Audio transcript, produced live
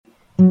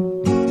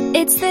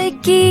It's the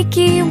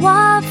Geeky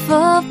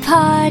Waffle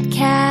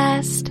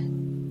Podcast.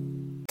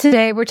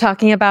 Today, we're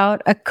talking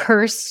about a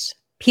cursed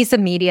piece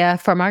of media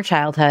from our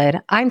childhood.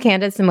 I'm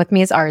Candace, and with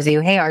me is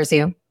Arezou. Hey,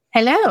 Arezou.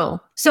 Hello.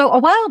 So a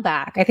while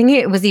back, I think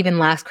it was even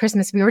last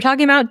Christmas, we were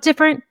talking about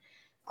different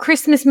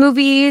Christmas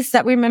movies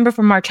that we remember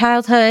from our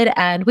childhood,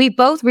 and we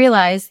both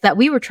realized that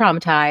we were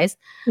traumatized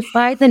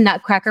by The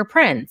Nutcracker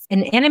Prince,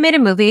 an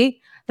animated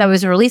movie that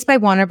was released by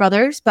Warner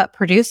Brothers, but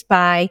produced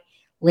by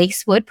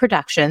Lacewood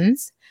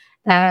Productions.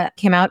 That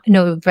came out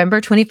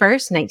November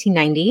 21st,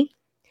 1990.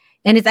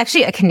 And it's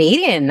actually a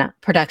Canadian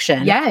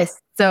production.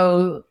 Yes.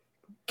 So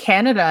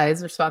Canada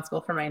is responsible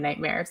for my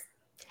nightmares.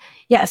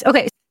 Yes.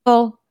 Okay.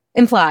 So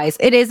implies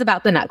it is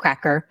about the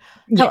Nutcracker.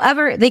 Yes.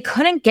 However, they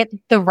couldn't get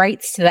the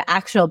rights to the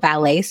actual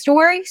ballet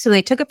story. So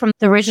they took it from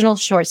the original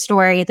short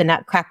story, The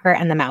Nutcracker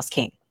and the Mouse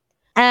King.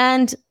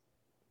 And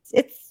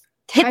it's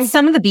hits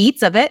some of the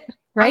beats of it,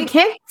 right? I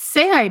can't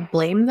say I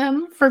blame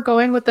them for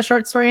going with the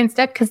short story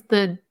instead, because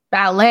the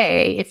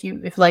ballet, if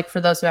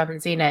for those who haven't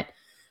seen it,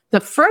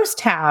 the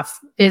first half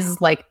is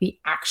like the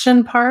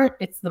action part.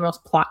 It's the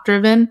most plot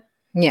driven.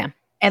 Yeah.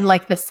 And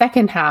like the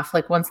second half,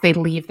 like once they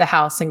leave the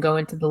house and go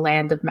into the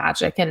land of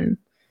magic and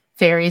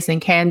fairies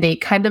and candy,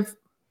 kind of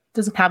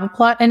doesn't have a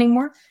plot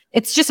anymore.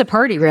 It's just a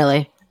party,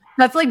 really.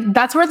 That's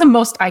where the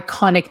most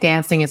iconic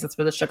dancing is. That's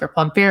where the sugar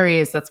plum fairy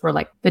is. That's where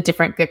like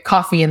the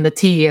coffee and the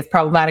tea is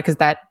problematic, because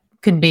that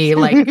can be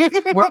like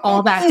where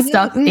all that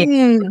stuff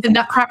is. The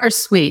Nutcracker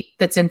suite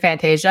that's in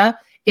Fantasia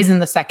is in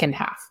the second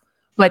half,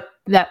 but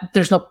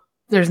there's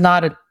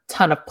not a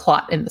ton of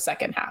plot in the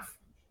second half.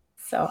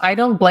 So I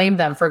don't blame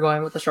them for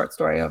going with the short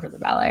story over the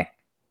ballet.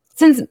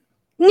 Since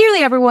nearly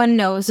everyone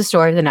knows the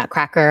story of the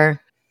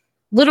Nutcracker,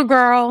 little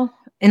girl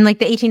in like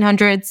the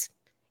 1800s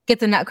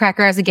gets a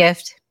Nutcracker as a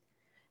gift.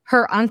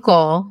 Her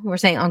uncle, we're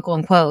saying uncle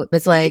in quote,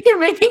 is like, you're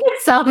making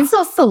it sound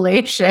so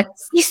salacious.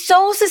 He's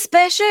so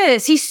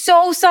suspicious. He's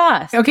so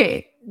sus.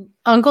 Okay,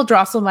 Uncle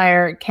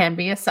Drosselmeyer can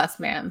be a sus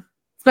man,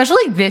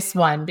 especially this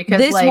one, because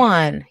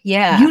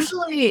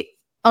usually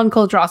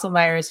Uncle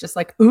Drosselmeyer is just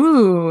like,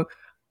 ooh,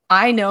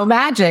 I know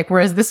magic,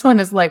 whereas this one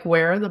is like,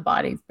 where are the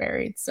bodies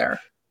buried, sir?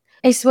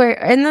 I swear,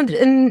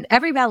 in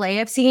every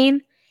ballet I've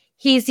seen,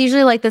 he's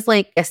usually like this,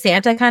 like a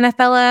Santa kind of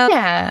fellow.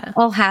 Yeah.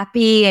 All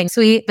happy and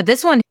sweet. But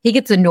this one, he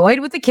gets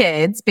annoyed with the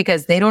kids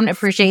because they don't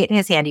appreciate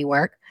his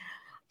handiwork.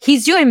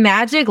 He's doing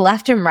magic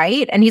left and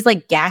right. And he's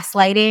like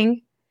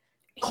gaslighting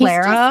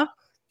Clara.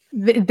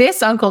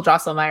 This Uncle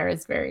Drosselmeyer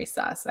is very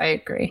sus. I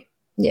agree.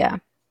 Yeah.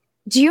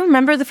 Do you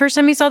remember the first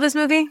time you saw this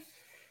movie?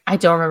 I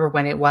don't remember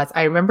when it was.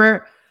 I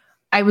remember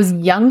I was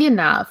young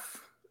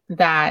enough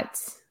that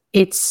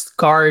it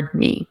scarred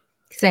me.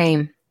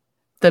 Same.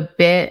 The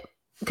bit...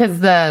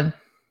 Because at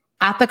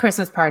the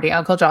Christmas party,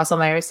 Uncle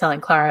Drosselmeyer is telling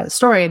Clara the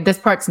story. This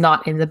part's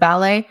not in the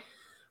ballet,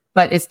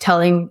 but it's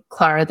telling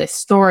Clara this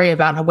story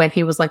about when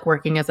he was like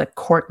working as a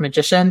court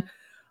magician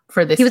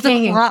for this. He was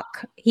king. a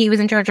clock. He was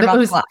in charge of all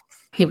the clocks.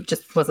 He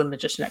just was a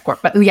magician at court,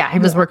 but yeah, he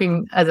was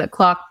working as a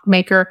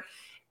clockmaker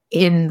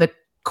in the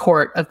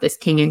court of this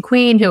king and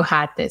queen who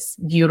had this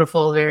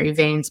beautiful, very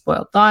vain,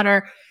 spoiled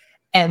daughter,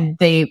 and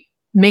they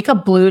make a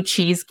blue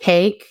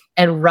cheesecake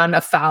and run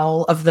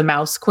afoul of the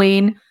Mouse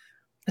Queen.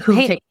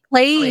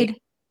 Played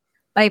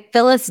by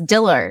Phyllis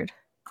Dillard.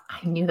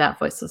 I knew that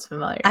voice was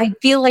familiar. I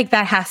feel like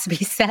that has to be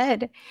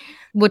said,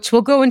 which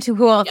we'll go into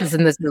who else is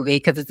in this movie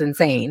because it's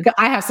insane.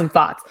 I have some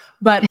thoughts.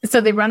 But so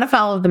they run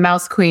afoul of the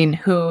Mouse Queen,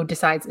 who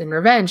decides in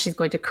revenge she's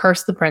going to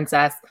curse the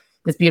princess,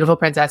 this beautiful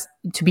princess,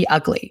 to be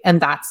ugly.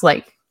 And that's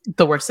like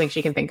the worst thing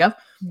she can think of.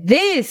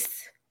 This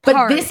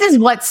is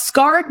what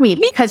scarred me,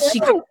 because she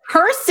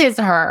curses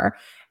her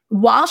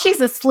while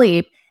she's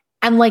asleep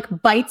and like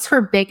bites her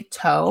big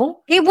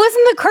toe. It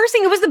wasn't the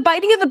cursing. It was the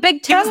biting of the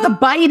big toe. It was the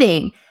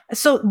biting.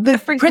 So the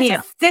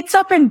princess sits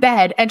up in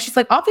bed and she's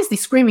like obviously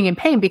screaming in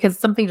pain because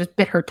something just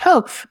bit her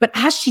toe. But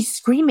as she's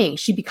screaming,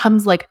 she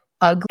becomes like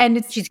ugly.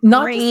 And she's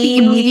not just the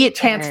immediate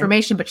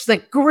transformation, but she's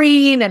like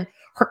green and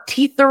her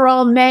teeth are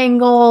all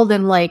mangled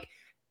and like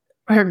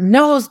her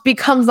nose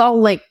becomes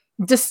all like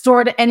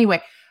distorted anyway.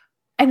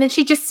 And then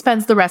she just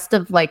spends the rest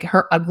of like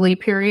her ugly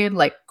period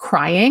like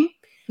crying.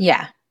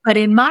 Yeah. But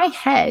in my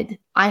head,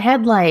 I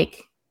had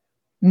like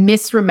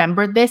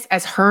misremembered this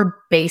as her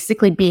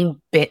basically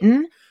being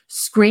bitten,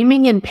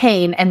 screaming in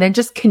pain, and then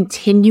just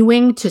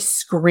continuing to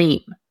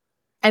scream.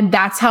 And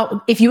that's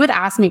how, if you had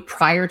asked me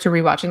prior to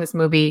rewatching this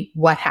movie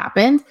what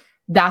happened,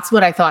 that's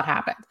what I thought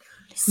happened.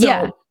 So,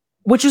 yeah.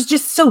 Which was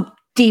just so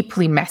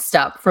deeply messed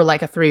up for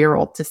like a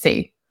 3-year-old to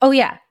see. Oh,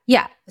 yeah.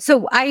 Yeah.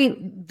 So I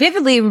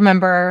vividly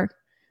remember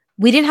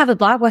we didn't have a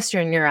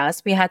Blockbuster near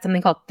us. We had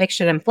something called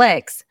Fiction and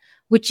Flicks,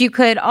 which you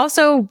could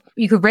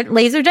rent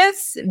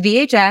Laserdiscs,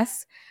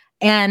 VHS,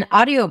 and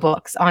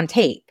audiobooks on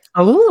tape.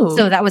 Oh.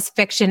 So that was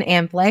Fiction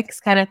and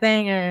Flicks kind of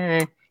thing.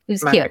 It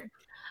was cute.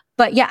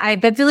 But yeah, I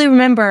vividly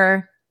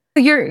remember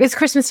it's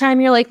Christmas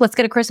time. You're like, let's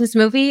get a Christmas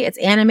movie. It's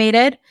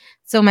animated.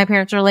 So my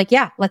parents are like,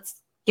 yeah, let's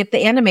get the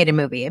animated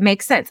movie. It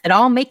makes sense. It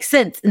all makes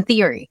sense in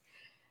theory.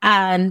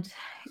 And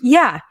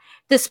yeah,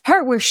 this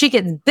part where she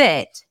gets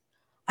bit,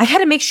 I had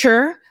to make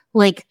sure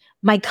like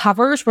my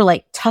covers were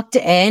like tucked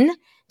in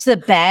to the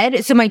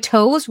bed. So my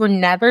toes were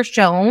never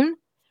shown.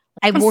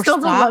 I wore still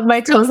don't let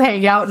my toes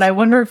hang out. And I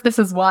wonder if this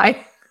is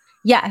why.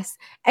 Yes.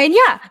 And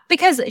yeah,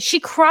 because she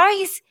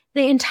cries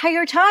the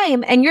entire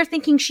time and you're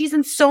thinking she's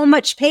in so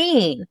much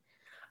pain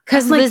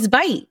because of this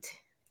bite.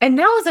 And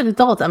now as an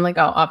adult, I'm like,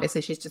 oh,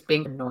 obviously she's just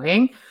being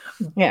annoying.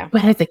 Yeah.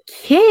 But as a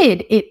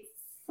kid, it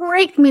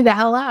freaked me the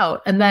hell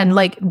out. And then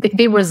like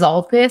they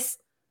resolve this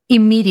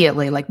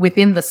immediately, like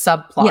within the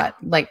subplot. Yeah.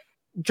 Like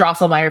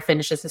Drosselmeyer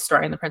finishes his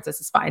story and the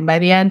princess is fine by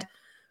the end.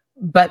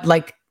 But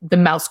like the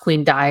Mouse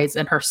Queen dies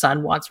and her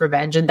son wants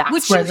revenge. And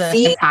that's where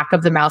the attack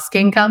of the Mouse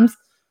King comes.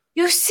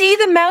 You see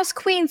the Mouse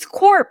Queen's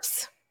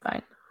corpse.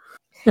 Fine.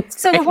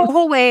 So the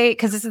whole way,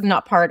 because this is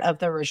not part of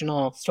the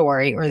original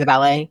story or the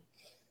ballet,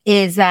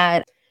 is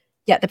that,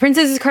 yeah, the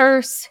princess is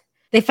cursed.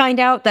 They find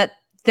out that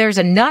there's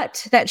a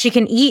nut that she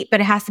can eat,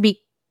 but it has to be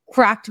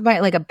cracked by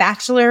like a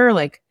bachelor,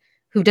 like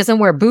who doesn't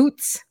wear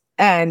boots.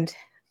 And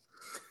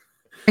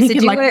he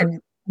can like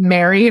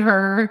marry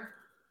her.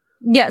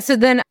 Yeah. So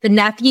then the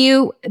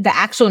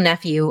actual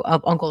nephew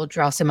of Uncle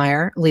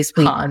Drosselmeyer, at least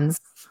Hans,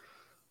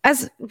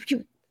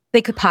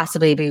 they could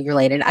possibly be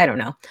related. I don't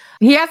know.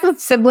 He has a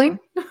sibling.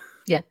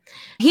 Yeah.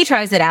 He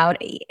tries it out.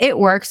 It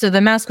works. So the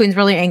Mouse Queen's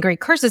really angry,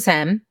 curses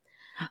him.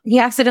 He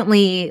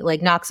accidentally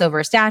like knocks over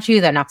a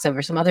statue that knocks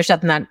over some other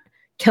stuff and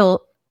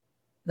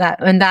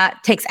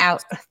that takes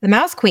out the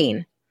Mouse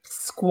Queen.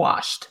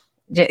 Squashed.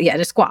 Yeah,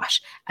 just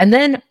squash. And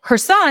then her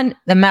son,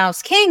 the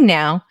Mouse King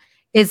now,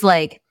 is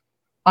like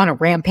on a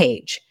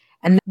rampage.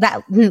 And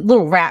that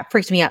little rat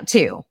freaked me out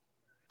too.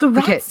 The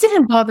rats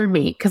didn't bother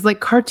me because like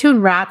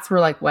cartoon rats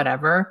were like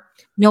whatever.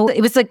 No,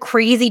 it was like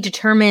crazy,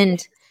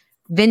 determined,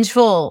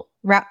 vengeful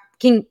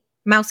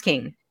Mouse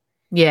King.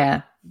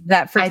 Yeah.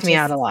 That freaked me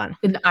out a lot.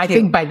 And I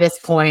think by this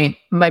point,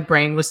 my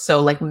brain was so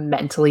like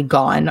mentally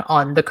gone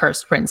on the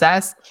cursed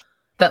princess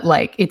that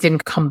like it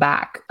didn't come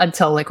back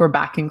until like we're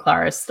back in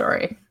Clara's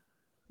story.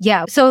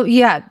 Yeah. So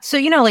you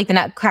know, like the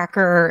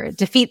Nutcracker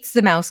defeats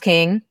the Mouse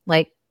King,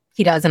 like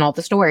he does in all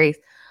the stories.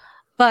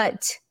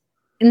 But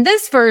in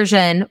this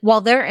version,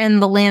 while they're in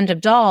the land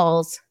of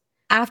dolls,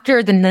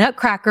 after the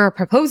Nutcracker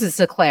proposes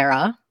to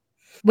Clara,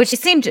 which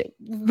seemed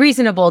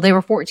reasonable, they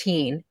were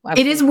 14.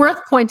 It is worth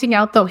pointing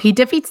out, though, he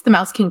defeats the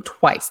Mouse King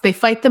twice. They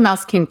fight the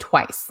Mouse King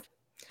twice.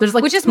 There's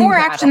like which is more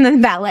action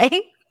than ballet.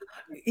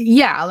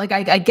 Yeah, like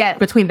I get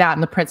between that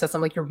and the princess,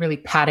 I'm like, you're really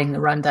padding the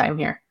runtime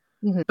here.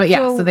 Mm-hmm. But yeah,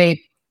 so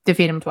they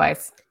defeat him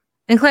twice.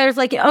 And Claire's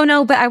like, oh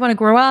no, but I want to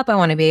grow up. I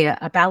want to be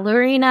a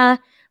ballerina,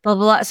 blah,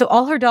 blah, blah. So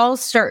all her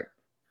dolls start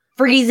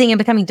freezing and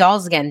becoming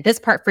dolls again. This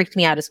part freaked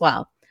me out as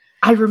well.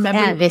 I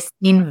remember this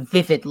scene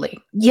vividly.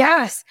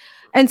 Yes.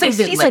 And so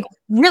she's like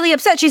really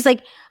upset. She's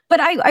like, but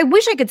I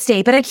wish I could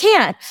stay, but I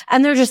can't.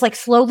 And they're just like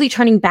slowly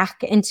turning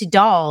back into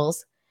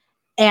dolls.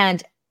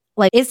 And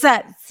like, it's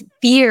that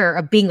fear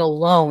of being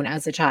alone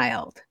as a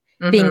child.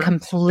 Mm-hmm. Being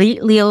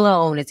completely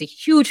alone is a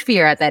huge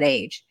fear at that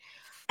age.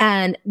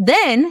 And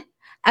then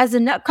as the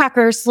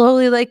Nutcracker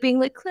slowly like being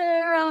like,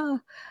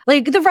 Clara,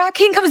 like the Rat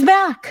King comes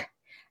back.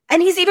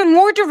 And he's even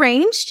more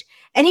deranged.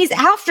 And he's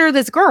after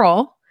this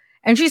girl.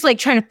 And she's like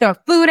trying to throw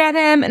food at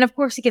him. And of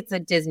course he gets a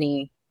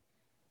Disney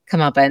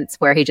comeuppance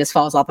where he just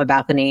falls off a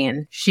balcony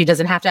and she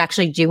doesn't have to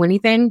actually do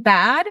anything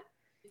bad.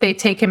 They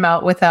take him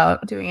out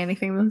without doing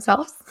anything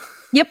themselves.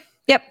 Yep.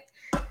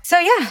 So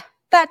yeah,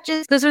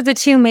 those are the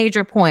two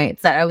major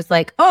points that I was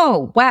like,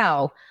 oh,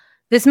 wow.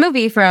 This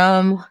movie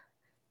from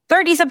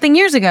 30 something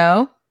years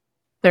ago.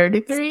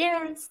 33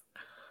 years.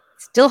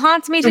 Still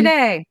haunts me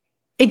today.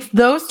 It's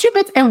those two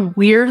bits. And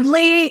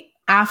weirdly,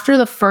 after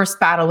the first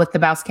battle with the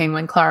Mouse King,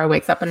 when Clara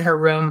wakes up in her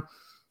room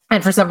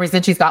and for some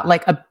reason she's got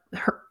like a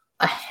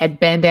head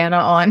bandana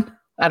on.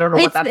 I don't know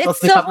what that's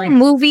supposed to be covering. It's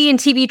the movie and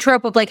TV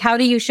trope of like, how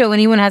do you show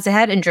anyone has a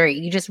head injury?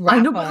 You just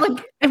wrap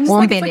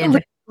one bandana.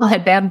 Like a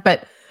headband.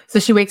 But so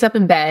she wakes up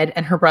in bed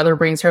and her brother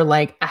brings her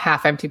like a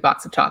half empty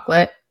box of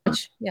chocolate.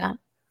 Yeah.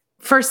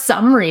 For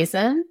some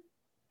reason,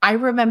 I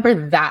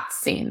remember that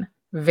scene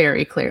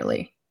very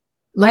clearly.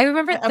 Like, I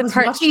remember I was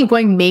watching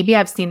going, maybe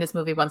I've seen this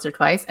movie once or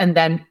twice. And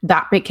then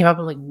that bit came up.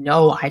 I'm like,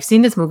 no, I've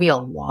seen this movie a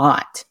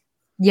lot.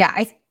 Yeah,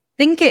 I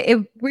think it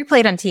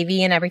replayed on TV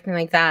and everything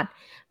like that.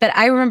 But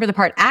I remember the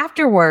part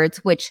afterwards,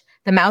 which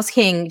the Mouse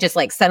King just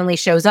like suddenly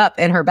shows up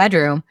in her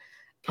bedroom.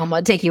 I'm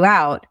going to take you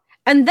out.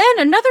 And then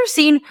another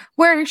scene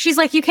where she's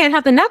like, you can't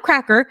have the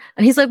Nutcracker.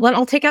 And he's like, well,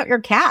 I'll take out your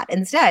cat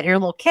instead, your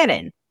little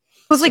kitten.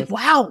 I was like,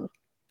 wow,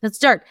 that's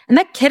dark. And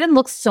that kitten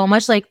looks so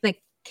much like the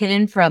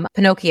kitten from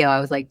Pinocchio. I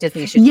was like,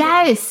 Disney should.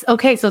 Yes.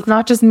 Okay. So it's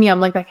not just me.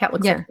 I'm like, that cat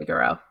looks like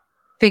Figaro.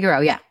 Figaro,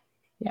 yeah.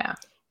 Yeah.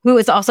 Who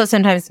is also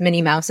sometimes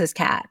Minnie Mouse's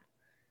cat.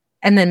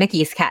 And then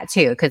Mickey's cat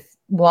too, because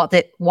Walt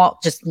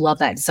just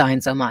loved that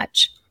design so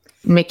much.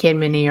 Mickey and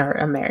Minnie are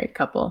a married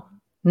couple.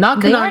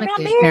 Not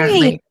canonically,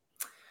 apparently.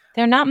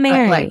 They're not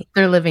married. But, like,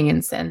 they're living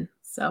in sin.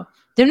 So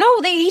they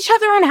each have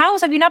their own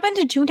house. Have you not been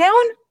to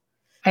Toontown?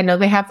 I know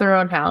they have their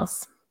own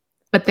house,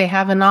 but they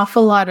have an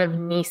awful lot of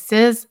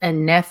nieces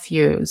and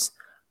nephews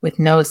with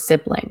no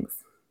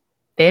siblings.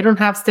 They don't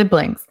have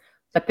siblings.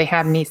 but they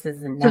have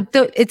nieces and nephews.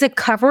 So it's a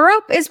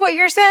cover-up is what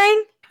you're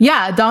saying?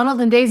 Yeah,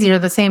 Donald and Daisy are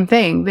the same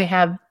thing. They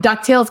have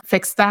DuckTales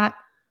fixed that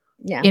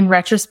in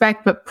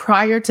retrospect, but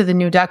prior to the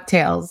new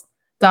DuckTales,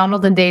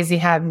 Donald and Daisy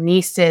have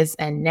nieces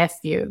and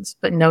nephews,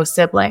 but no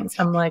siblings.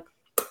 I'm like,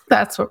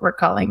 that's what we're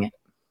calling it.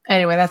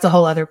 Anyway, that's a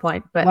whole other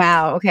point. But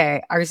wow,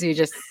 okay. Arezou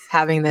just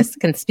having this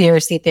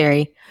conspiracy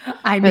theory.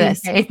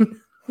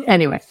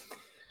 Anyway.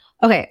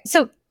 Okay,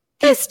 so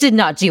this did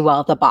not do well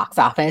at the box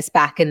office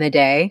back in the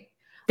day.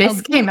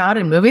 This came out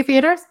in movie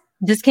theaters?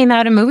 This came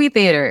out in movie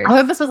theaters. I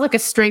thought this was like a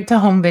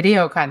straight-to-home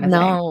video kind of thing.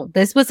 No,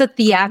 this was a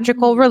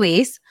theatrical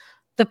release.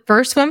 The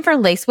first one for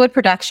Lacewood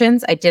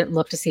Productions. I didn't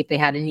look to see if they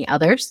had any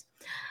others.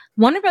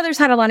 Warner Brothers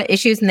had a lot of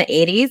issues in the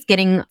 80s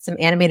getting some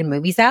animated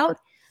movies out.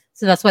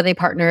 So that's why they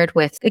partnered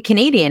with a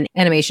Canadian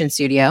animation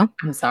studio.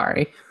 I'm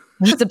sorry.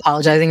 I'm just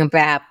apologizing on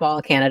behalf of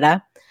all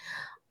Canada.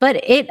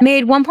 But it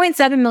made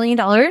 $1.7 million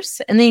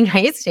in the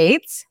United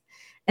States,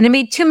 and it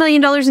made $2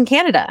 million in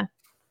Canada,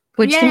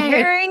 which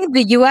comparing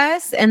the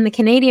US and the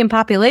Canadian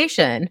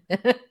population.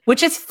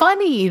 Which is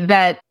funny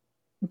that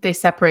they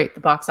separate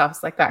the box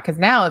office like that. Because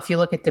now if you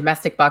look at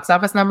domestic box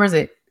office numbers,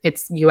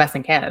 it's US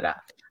and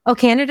Canada. Oh,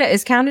 Canada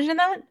is counted in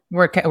that?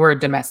 We're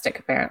domestic,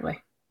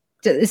 apparently.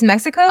 Is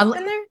Mexico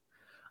in there?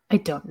 I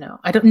don't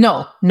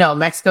know. No,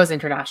 Mexico's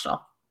international.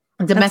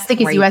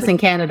 Domestic is US and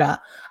Canada,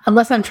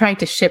 unless I'm trying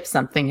to ship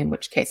something, in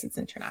which case it's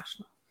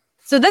international.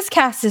 So this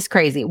cast is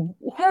crazy.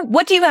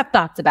 What do you have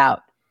thoughts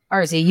about?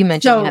 Arezou, you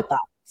mentioned you had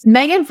thoughts.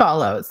 Megan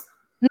Follows,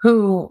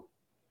 who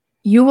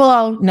you will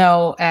all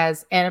know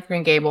as Anne of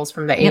Green Gables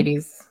from the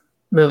 80s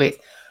movies,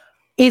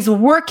 is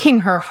working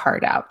her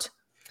heart out.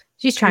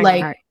 She's trying her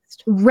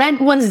hardest.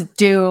 Rent was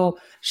due.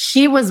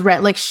 She was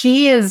rent. Like,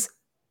 she is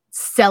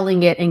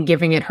selling it and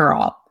giving it her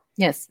all.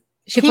 Yes.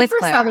 Kiefer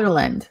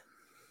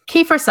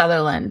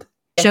Sutherland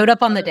showed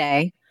up on the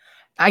day.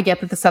 I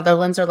get that the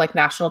Sutherlands are like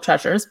national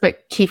treasures,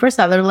 but Kiefer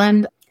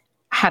Sutherland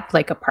had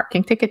like a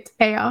parking ticket to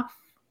pay off.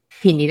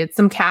 He needed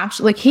some cash.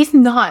 Like, he's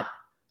not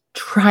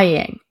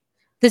trying.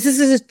 This is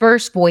his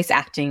first voice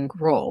acting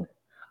role.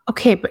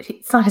 Okay, but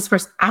it's not his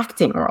first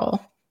acting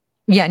role.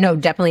 Yeah, no,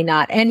 definitely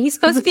not. And he's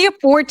supposed to be a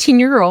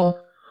 14-year-old.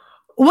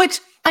 Which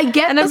I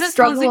get, and the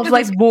struggle of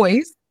like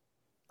voice.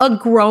 A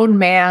grown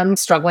man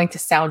struggling to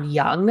sound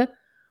young.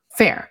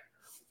 Fair.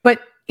 But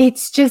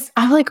it's just,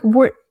 I'm like,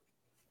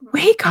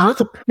 wake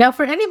up. Now,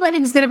 for anybody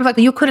who's going to be like,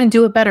 you couldn't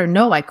do it better.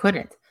 No, I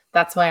couldn't.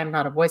 That's why I'm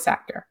not a voice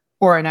actor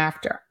or an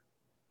actor.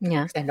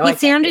 Yeah. He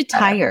sounded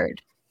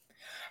tired.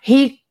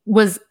 He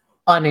was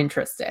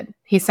uninterested.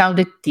 He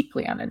sounded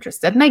deeply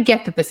uninterested. And I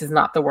get that this is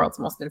not the world's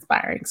most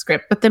inspiring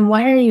script, but then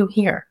why are you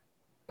here?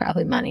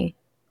 Probably money.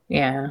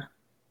 Yeah.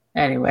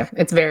 Anyway,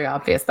 it's very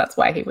obvious that's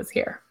why he was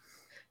here.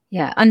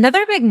 Yeah.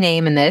 Another big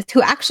name in this,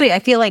 who actually I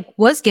feel like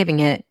was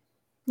giving it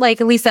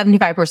like at least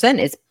 75%,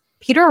 is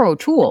Peter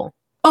O'Toole.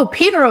 Oh,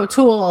 Peter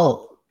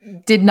O'Toole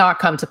did not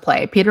come to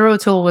play. Peter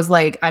O'Toole was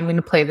like, I'm going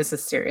to play this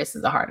as serious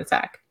as a heart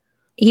attack.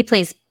 He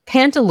plays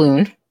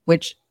Pantaloon,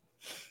 which,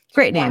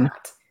 great name.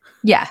 What?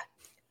 Yeah.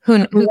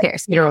 Who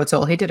cares? Peter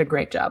O'Toole. He did a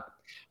great job.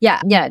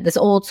 Yeah. Yeah. This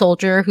old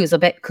soldier who's a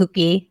bit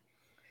kooky,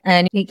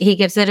 and he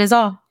gives it his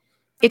all.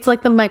 It's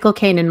like the Michael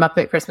Caine in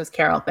Muppet Christmas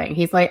Carol thing.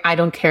 He's like, I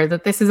don't care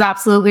that this is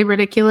absolutely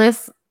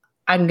ridiculous.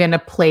 I'm going to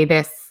play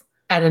this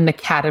at an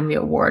Academy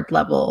Award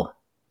level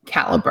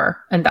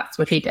caliber. And that's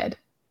what he did.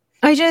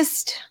 I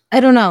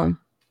don't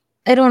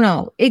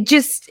know. It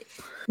just...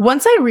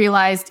 Once I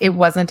realized it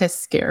wasn't as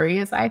scary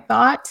as I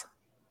thought,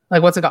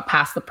 like once I got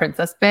past the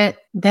princess bit,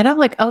 then I'm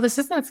like, oh, this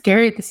is not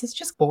scary. This is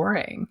just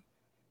boring.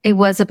 It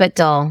was a bit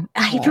dull.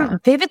 I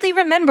vividly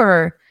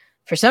remember,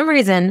 for some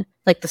reason,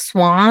 like the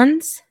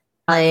swans,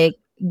 like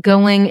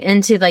going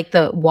into like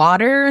the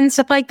water and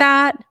stuff like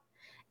that.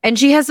 And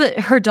she has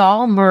her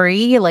doll,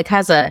 Marie, like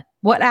has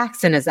what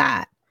accent is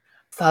that?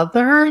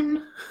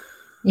 Southern?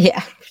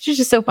 Yeah, which is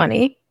just so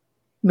funny.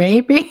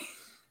 Maybe.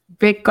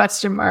 Big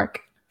question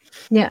mark.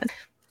 Yeah.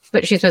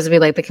 But she's supposed to be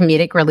like the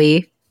comedic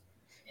relief.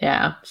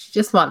 Yeah. She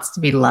just wants to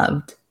be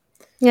loved.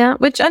 Yeah,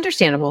 which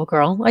understandable,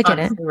 girl. I get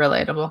it.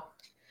 Relatable.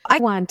 I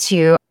want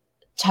to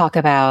talk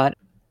about,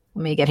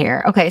 let me get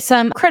here. Okay,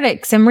 some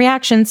critics and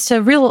reactions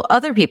to real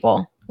other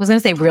people. I was going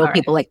to say real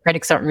people, like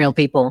critics aren't real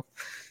people.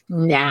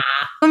 Nah.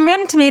 On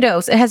Rotten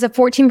Tomatoes, it has a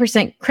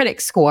 14% critic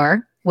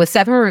score with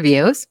 7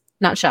 reviews.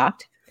 Not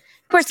shocked.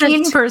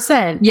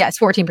 14%. Yes,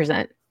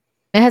 14%.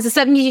 It has a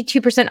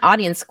 72%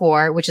 audience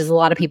score, which is a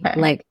lot of people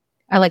like,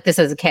 I like this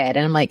as a kid.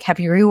 And I'm like, have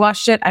you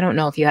rewatched it? I don't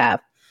know if you have.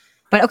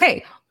 But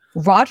okay,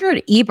 Roger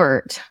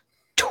Ebert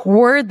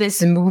tore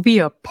this movie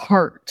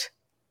apart.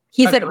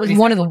 He said it was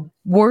one of the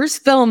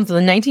worst films of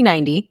the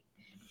 1990,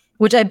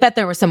 which I bet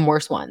there were some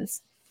worse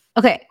ones.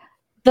 Okay,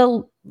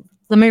 let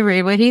me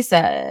read what he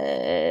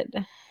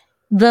said.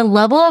 The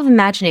level of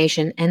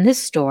imagination in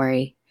this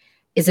story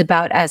is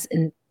about as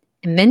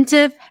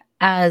inventive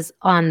as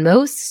on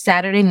most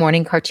Saturday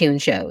morning cartoon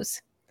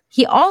shows.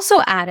 He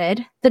also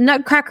added, the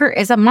Nutcracker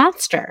is a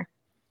monster.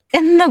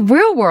 In the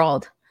real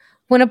world,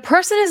 when a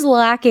person is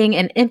lacking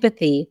in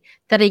empathy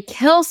that he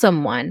kills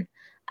someone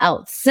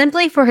else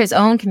simply for his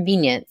own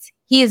convenience,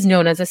 he is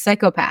known as a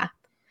psychopath.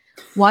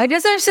 Why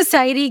does our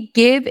society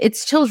give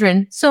its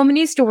children so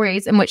many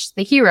stories in which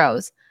the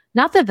heroes,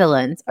 not the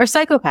villains, are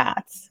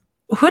psychopaths?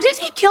 Who did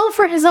he kill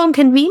for his own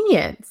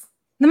convenience?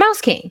 The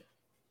Mouse King.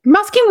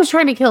 Mouse King was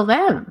trying to kill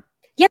them.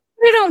 Yeah,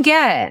 I don't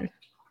get.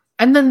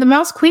 And then the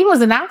Mouse Queen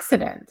was an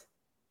accident.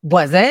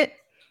 Was it?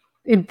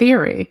 In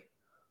theory.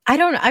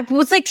 I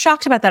was like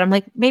shocked about that. I'm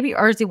like, maybe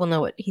Arezou will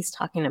know what he's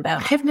talking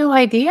about. I have no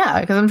idea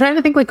because I'm trying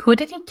to think like, who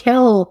did he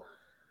kill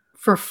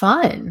for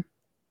fun?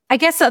 I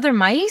guess other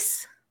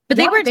mice, but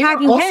they were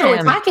attacking also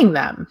him. Attacking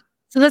them.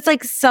 So that's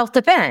like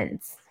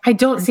self-defense. I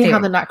don't see how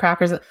the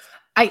Nutcracker's...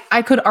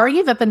 I could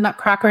argue that the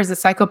Nutcracker is a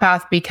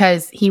psychopath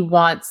because he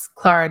wants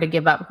Clara to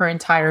give up her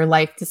entire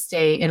life to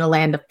stay in a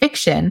land of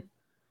fiction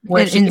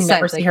where she can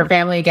never see her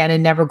family again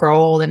and never grow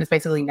old, and it's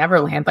basically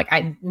Neverland. Like,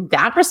 in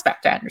that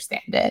respect, I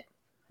understand it,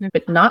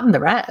 but not in the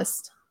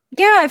rest.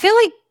 Yeah, I feel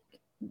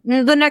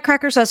like the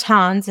Nutcracker /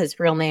 Hans, his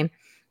real name,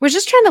 was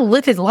just trying to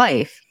live his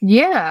life.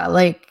 Yeah,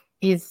 like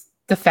he's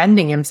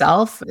defending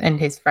himself and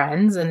his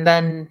friends, and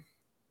then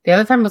the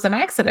other time was an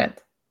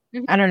accident.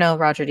 I don't know,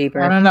 Roger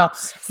Ebert. I don't know.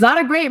 It's not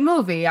a great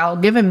movie. I'll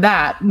give him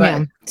that. But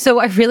yeah. So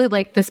I really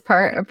like this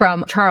part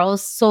from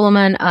Charles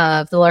Solomon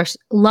of the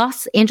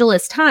Los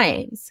Angeles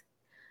Times.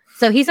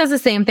 So he says the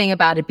same thing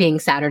about it being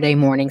Saturday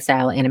morning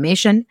style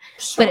animation,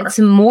 but it's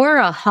more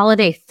a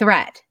holiday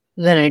threat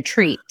than a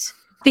treat.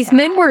 These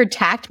men were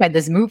attacked by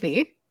this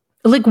movie.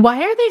 Like,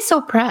 why are they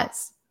so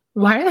pressed?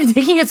 Why are they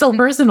taking it so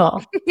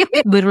personal?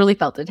 Literally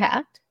felt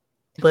attacked.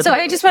 So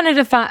I just wanted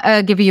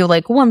to give you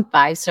like 1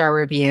 5-star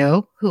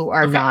review who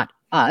are not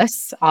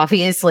us,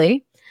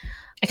 obviously.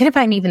 I couldn't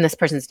find even this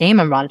person's name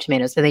on Rotten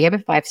Tomatoes, but they gave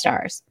it 5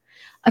 stars.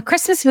 A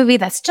Christmas movie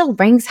that still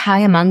ranks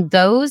high among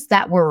those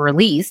that were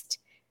released.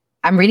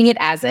 I'm reading it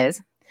as is.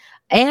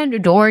 And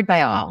adored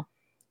by all.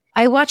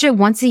 I watch it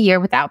once a year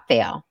without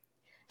fail.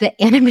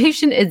 The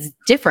animation is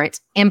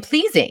different and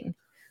pleasing.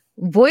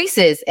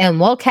 Voices and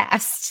well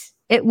cast.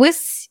 It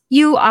whisks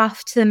you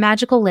off to the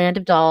magical land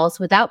of dolls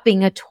without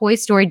being a Toy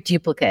Story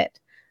duplicate.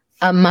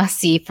 A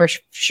must-see for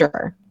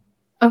sure.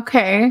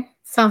 Okay.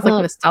 Sounds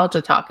like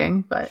nostalgia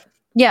talking, but...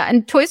 Yeah,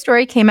 and Toy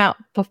Story came out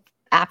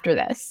after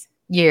this.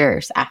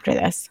 Years after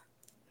this.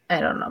 I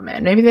don't know,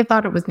 man. Maybe they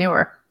thought it was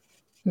newer.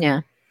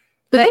 Yeah.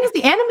 The thing is,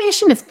 the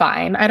animation is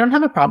fine. I don't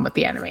have a problem with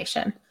the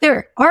animation.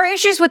 There are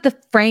issues with the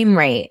frame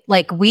rate.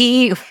 Like,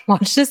 we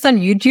watched this on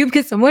YouTube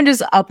because someone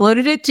just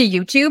uploaded it to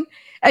YouTube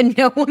and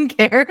no one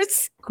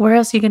cares. Where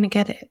else are you going to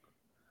get it?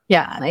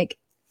 Yeah, like,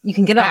 you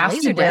can get it on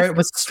Laserdisc. Where it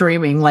was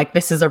streaming, like,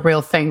 this is a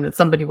real thing that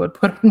somebody would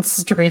put on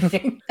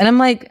streaming. And I'm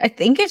like, I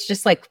think it's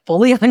just, like,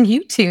 fully on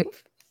YouTube.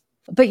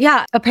 But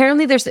yeah,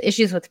 apparently there's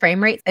issues with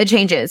frame rate. It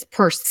changes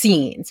per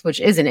scenes,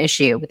 which is an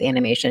issue with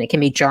animation. It can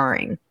be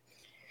jarring.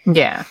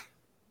 Yeah.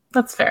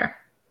 That's fair.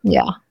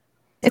 Yeah.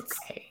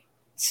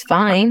 It's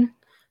fine.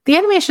 The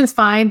animation's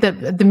fine.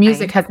 The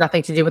music has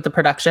nothing to do with the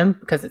production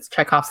because it's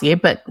Tchaikovsky,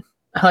 but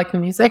I like the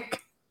music.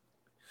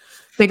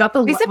 They got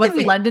the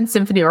London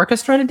Symphony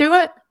Orchestra to do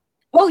it.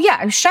 Oh, yeah.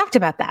 I was shocked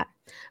about that.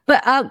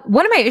 But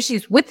one of my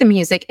issues with the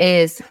music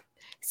is,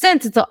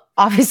 since it's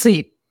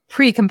obviously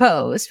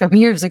pre-composed from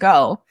years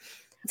ago,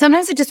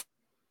 sometimes it just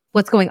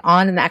what's going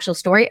on in the actual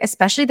story,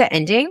 especially the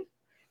ending,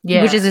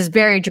 which is this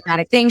very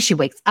dramatic thing. She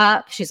wakes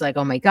up. She's like,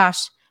 oh, my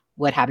gosh.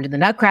 What happened to the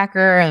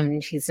Nutcracker?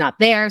 And she's not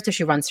there. So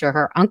she runs to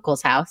her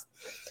uncle's house,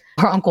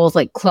 her uncle's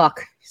like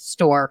clock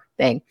store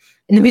thing.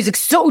 And the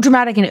music's so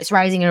dramatic and it's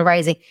rising and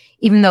rising,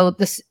 even though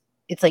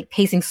it's like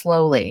pacing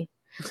slowly.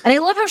 And I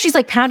love how she's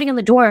like pounding on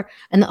the door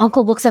and the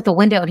uncle looks at the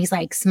window and he's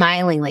like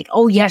smiling like,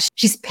 oh yes,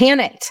 she's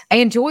panicked. I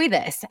enjoy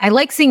this. I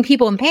like seeing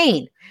people in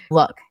pain.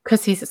 Look.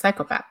 Because he's a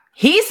psychopath.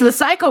 He's the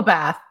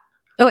psychopath.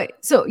 Oh, wait.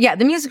 So yeah,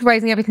 the music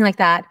rising, everything like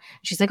that.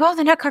 She's like, oh,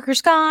 the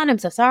Nutcracker's gone. I'm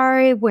so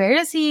sorry. Where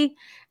is he?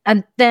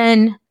 And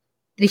then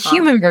the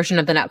human version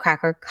of the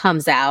Nutcracker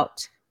comes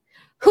out,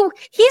 who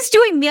he's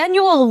doing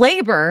manual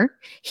labor.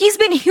 He's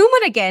been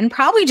human again,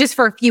 probably just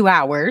for a few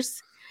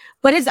hours.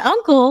 But his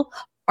uncle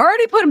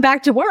already put him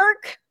back to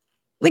work.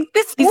 Like,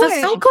 this boy. He's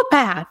a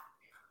psychopath.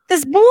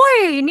 This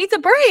boy needs a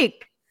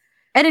break.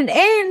 And it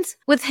ends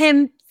with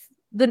him,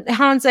 the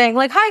Hans saying,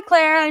 like, hi,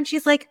 Clara. And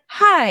she's like,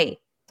 hi.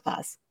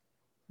 Pause.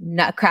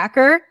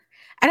 Nutcracker.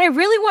 And I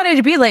really wanted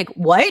to be like,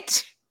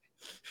 what?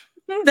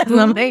 That's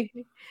not my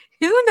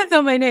That's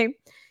not my name.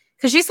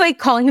 Because she's like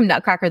calling him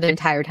Nutcracker the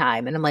entire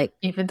time. And I'm like,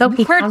 even though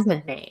he has a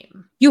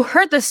name. You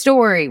heard the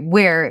story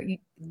where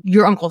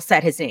your uncle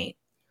said his name.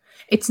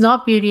 It's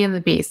not Beauty and the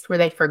Beast where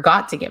they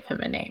forgot to give him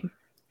a name.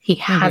 He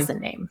has a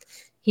name.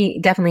 He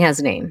definitely has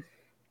a name.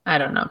 I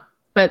don't know.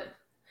 But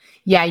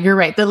yeah, you're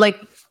right.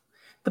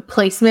 The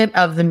placement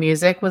of the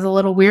music was a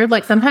little weird.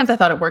 Like sometimes I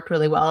thought it worked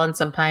really well. And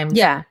sometimes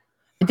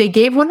they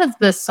gave one of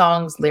the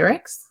song's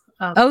lyrics.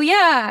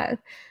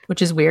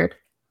 Which is weird.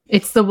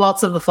 It's the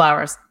Waltz of the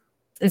Flowers.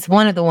 It's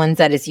one of the ones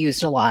that is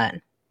used a lot.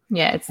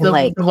 Yeah, it's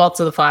the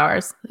Waltz of the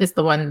Flowers is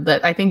the one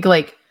that I think,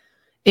 like,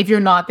 if you're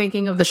not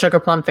thinking of the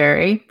Sugar Plum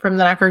Fairy from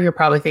the Nutcracker, you're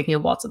probably thinking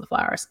of Waltz of the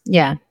Flowers.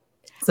 Yeah.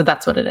 So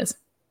that's what it is.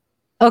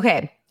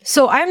 Okay.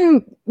 So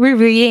I'm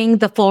rereading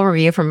the full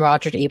review from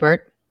Roger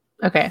Ebert.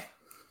 Okay.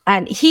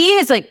 And he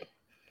is like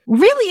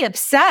really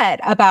upset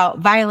about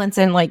violence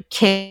in like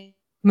kid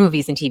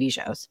movies and TV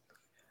shows.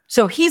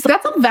 So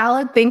that's a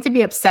valid thing to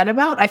be upset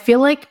about. I feel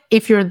like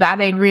if you're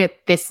that angry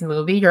at this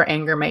movie, your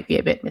anger might be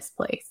a bit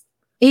misplaced.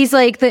 He's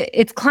like,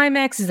 its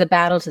climax is a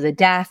battle to the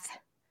death.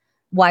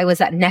 Why was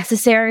that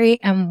necessary?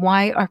 And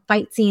why are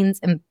fight scenes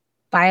and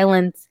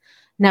violence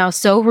now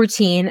so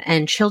routine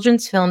in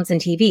children's films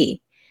and TV?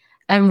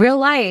 In real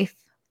life,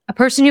 a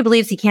person who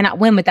believes he cannot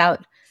win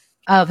without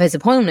of his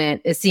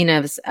opponent is seen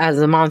as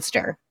a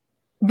monster.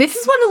 This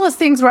is one of those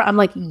things where I'm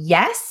like,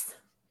 yes,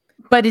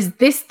 but is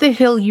this the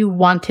hill you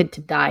wanted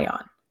to die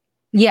on?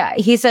 Yeah,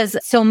 he says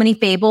so many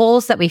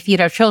fables that we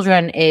feed our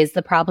children is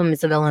the problem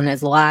is the villain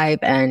is alive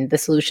and the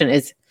solution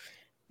is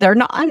they're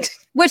not,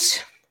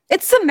 which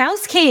it's the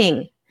Mouse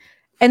King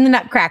and the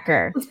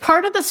Nutcracker. It's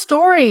part of the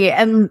story.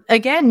 And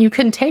again, you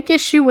can take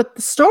issue with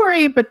the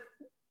story, but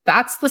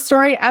that's the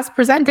story as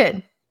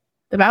presented.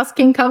 The Mouse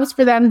King comes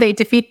for them. They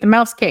defeat the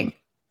Mouse King.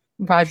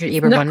 Roger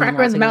Ebert wanted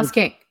Nutcracker and the Mouse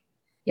King.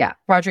 Yeah,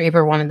 Roger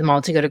Ebert wanted them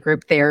all to go to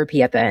group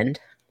therapy at the end.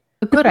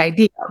 A good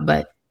idea,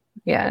 but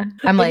yeah,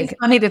 I'm like, it's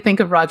funny to think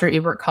of Roger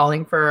Ebert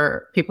calling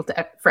for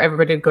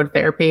everybody to go to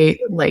therapy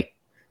like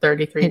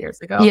 33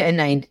 years ago. Yeah, in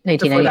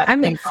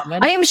 1990.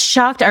 I am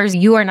shocked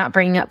you are not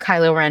bringing up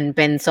Kylo Ren,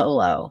 Ben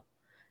Solo.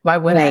 Why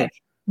would I?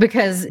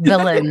 Because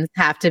villains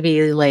have to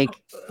be like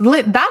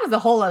that is a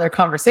whole other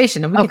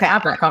conversation, and we can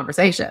have that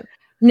conversation.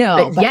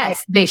 No, but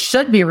yes, they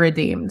should be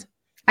redeemed.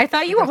 I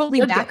thought you were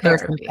holding back or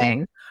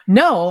something.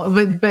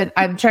 No, but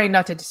I'm trying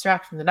not to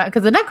distract from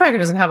because the Nutcracker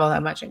doesn't have all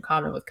that much in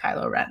common with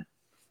Kylo Ren.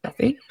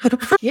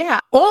 Yeah.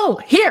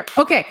 Oh, here.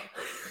 Okay.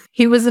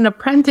 He was an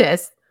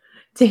apprentice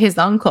to his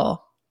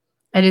uncle.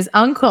 And his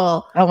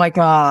uncle. Oh my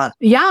God.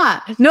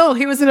 Yeah. No,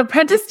 he was an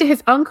apprentice to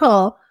his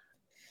uncle.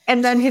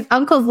 And then his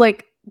uncle's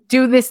like,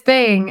 do this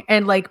thing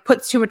and like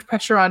puts too much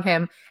pressure on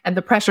him. And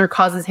the pressure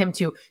causes him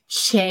to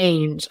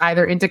change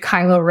either into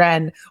Kylo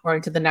Ren or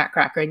into the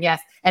Nutcracker. And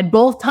yes. And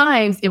both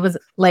times it was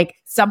like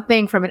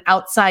something from an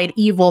outside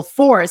evil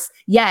force.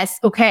 Yes.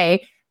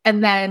 Okay.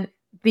 And then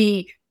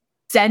the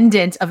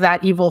descendant of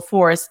that evil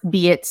force,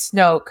 be it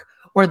Snoke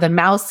or the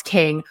Mouse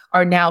King,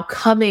 are now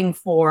coming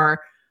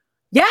for.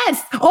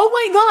 Yes. Oh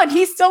my God.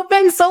 He's so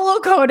Ben Solo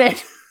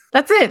coded.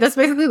 That's it. That's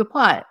basically the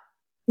plot.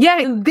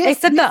 Yeah.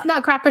 This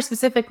Nutcracker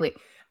specifically.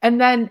 And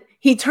then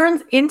he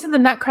turns into the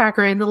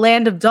Nutcracker in the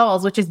Land of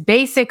Dolls, which is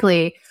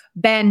basically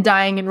Ben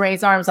dying in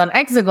Rey's arms on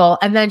Exegol.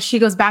 And then she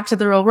goes back to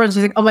the real world.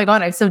 She's like, oh my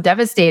God, I'm so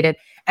devastated.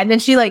 And then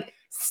she like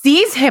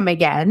sees him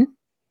again,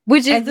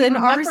 which is an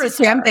artist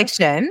fan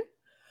fiction.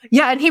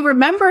 Yeah. And he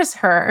remembers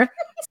her.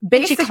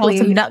 Basically, she calls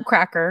him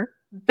Nutcracker.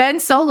 Ben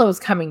Solo's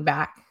coming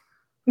back.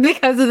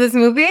 Because of this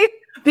movie?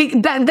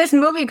 This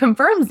movie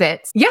confirms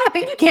it. Yeah,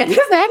 thank you, Candace.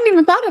 I hadn't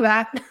even thought of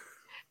that.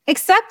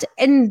 Except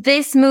in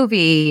this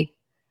movie,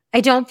 I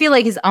don't feel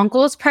like his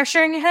uncle is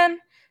pressuring him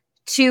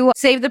to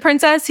save the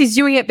princess. He's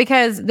doing it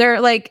because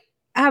they're like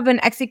have an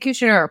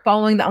executioner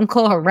following the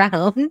uncle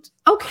around.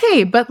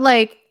 Okay, but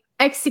like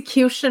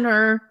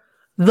executioner,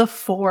 the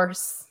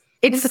force.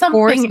 It's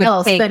something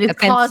else that is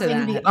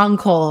causing the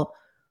uncle.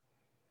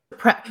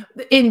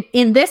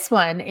 In this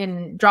one,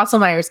 in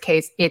Drosselmeyer's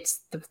case,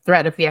 it's the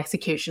threat of the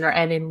executioner.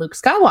 And in Luke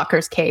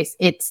Skywalker's case,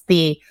 it's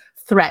the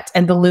threat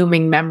and the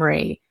looming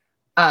memory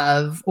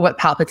of what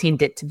Palpatine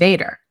did to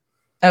Vader.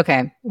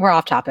 Okay, we're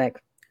off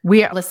topic.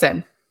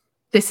 Listen,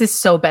 this is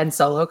so Ben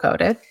Solo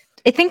coded.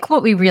 I think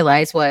what we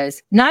realized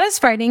was not as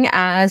frightening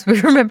as we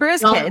remember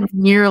as kids. Not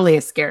nearly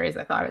as scary as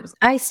I thought it was.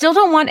 I still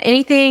don't want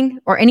anything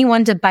or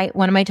anyone to bite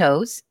one of my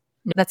toes.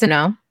 That's a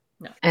no.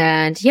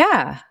 And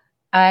yeah,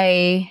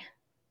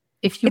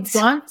 if you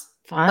want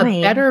a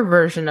better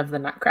version of the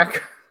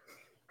Nutcracker,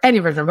 any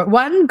version, but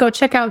one, go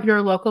check out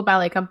your local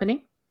ballet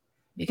company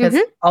because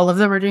all of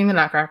them are doing the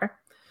Nutcracker.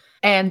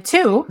 And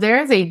two,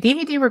 there is a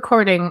DVD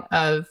recording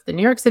of the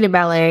New York City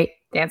Ballet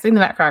dancing the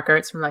Nutcracker.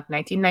 It's from like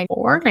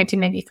 1994,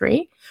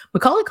 1993.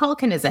 Macaulay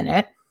Culkin is in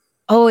it.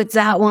 Oh, it's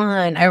that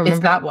one. I remember it's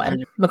that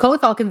one. Macaulay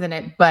Culkin's in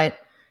it, but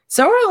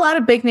so are a lot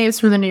of big names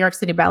from the New York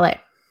City Ballet.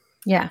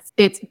 Yeah.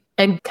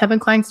 And Kevin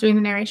Kline's doing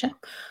the narration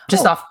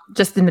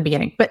just in the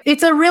beginning. But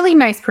it's a really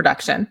nice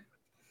production.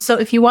 So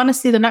if you want to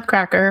see the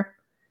Nutcracker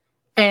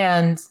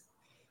and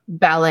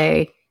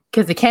ballet,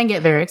 because it can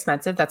get very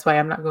expensive. That's why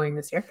I'm not going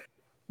this year.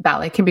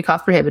 Ballet can be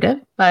cost prohibitive,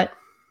 but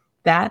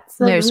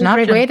that's a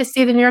great way to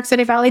see the New York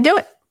City Ballet do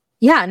it.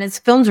 Yeah, and it's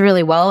filmed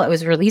really well. It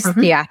was released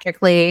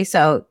theatrically,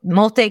 so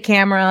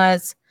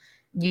multi-cameras.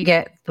 You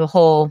get the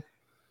whole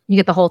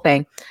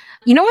thing.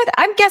 You know what?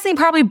 I'm guessing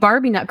probably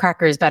Barbie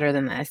Nutcracker is better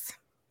than this.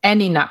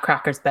 Any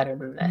Nutcracker is better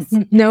than this.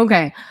 No,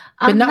 okay.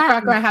 The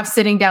Nutcracker I have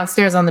sitting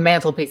downstairs on the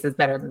mantelpiece is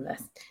better than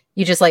this.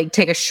 You just like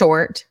take a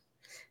short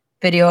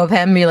video of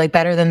him, be like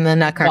better than the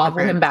Nutcracker. Wobble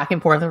him back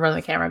and forth in front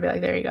of the camera, be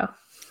like, there you go.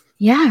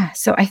 Yeah,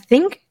 so I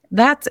think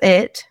that's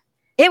it.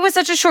 It was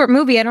such a short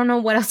movie. I don't know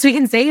what else we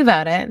can say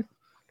about it.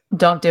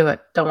 Don't do it.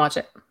 Don't watch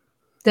it.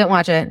 Don't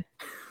watch it.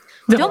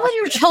 Don't let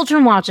your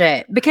children watch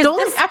it because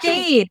this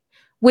stayed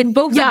with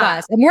both of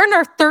us. And we're in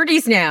our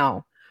 30s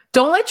now.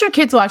 Don't let your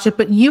kids watch it,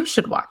 but you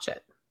should watch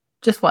it.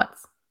 Just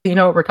once. You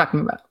know what we're talking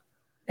about.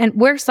 And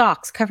wear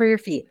socks. Cover your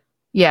feet.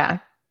 Yeah.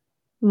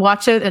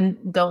 Watch it and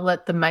don't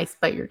let the mice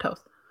bite your toes.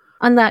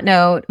 On that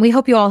note, we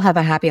hope you all have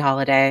a happy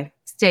holiday.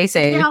 Stay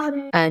safe.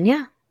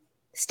 And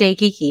stay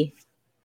geeky.